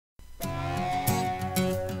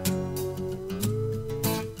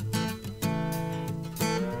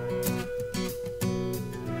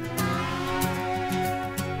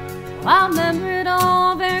I remember it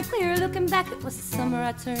all very clear. Looking back, it was the summer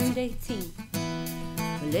I turned 18.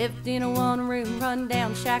 We lived in a one-room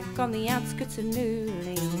run-down shack on the outskirts of New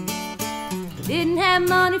Orleans. We didn't have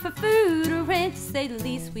money for food or rent, to say the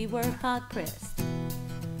least. We were hard-pressed.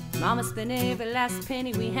 Mama spent every last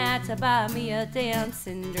penny we had to buy me a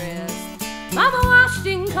dancing dress. Mama washed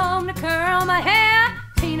and combed to curl my hair,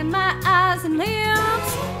 painted my eyes and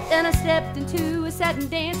lips. Then I stepped into a satin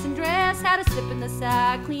dancing dress, had a slip in the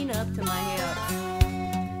side, clean up to my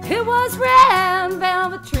hips. It was red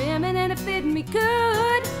velvet trimming and it fit me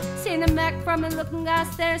good. Standing back from it, looking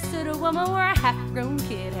glass, there stood a woman where a half-grown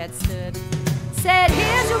kid had stood. Said,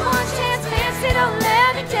 here's your one chance, fancy, don't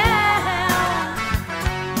let me down.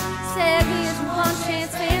 Said, here's your one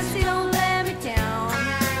chance, fancy, don't let me down.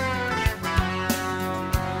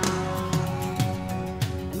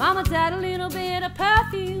 Mama dyed a little bit of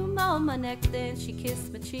perfume on my neck, then she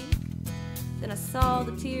kissed my cheek. Then I saw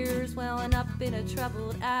the tears welling up in her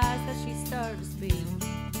troubled eyes as she started to speak.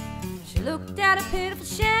 She looked at a pitiful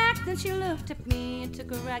shack, then she looked at me and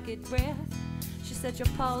took a ragged breath. She said, your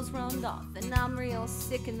paws run off and I'm real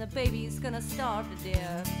sick and the baby's gonna starve to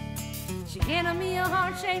death. She handed me a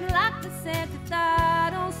heart shaped like the Santa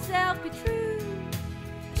thought on self be true.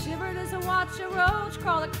 I shivered as I watched a roach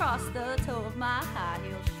crawl across the toe of my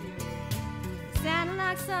high-heel shoe. It sounded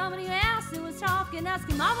like somebody else who was talking,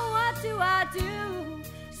 asking, Mama, what do I do?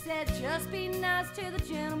 She said, just be nice to the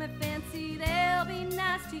gentleman, fancy, they'll be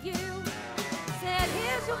nice to you.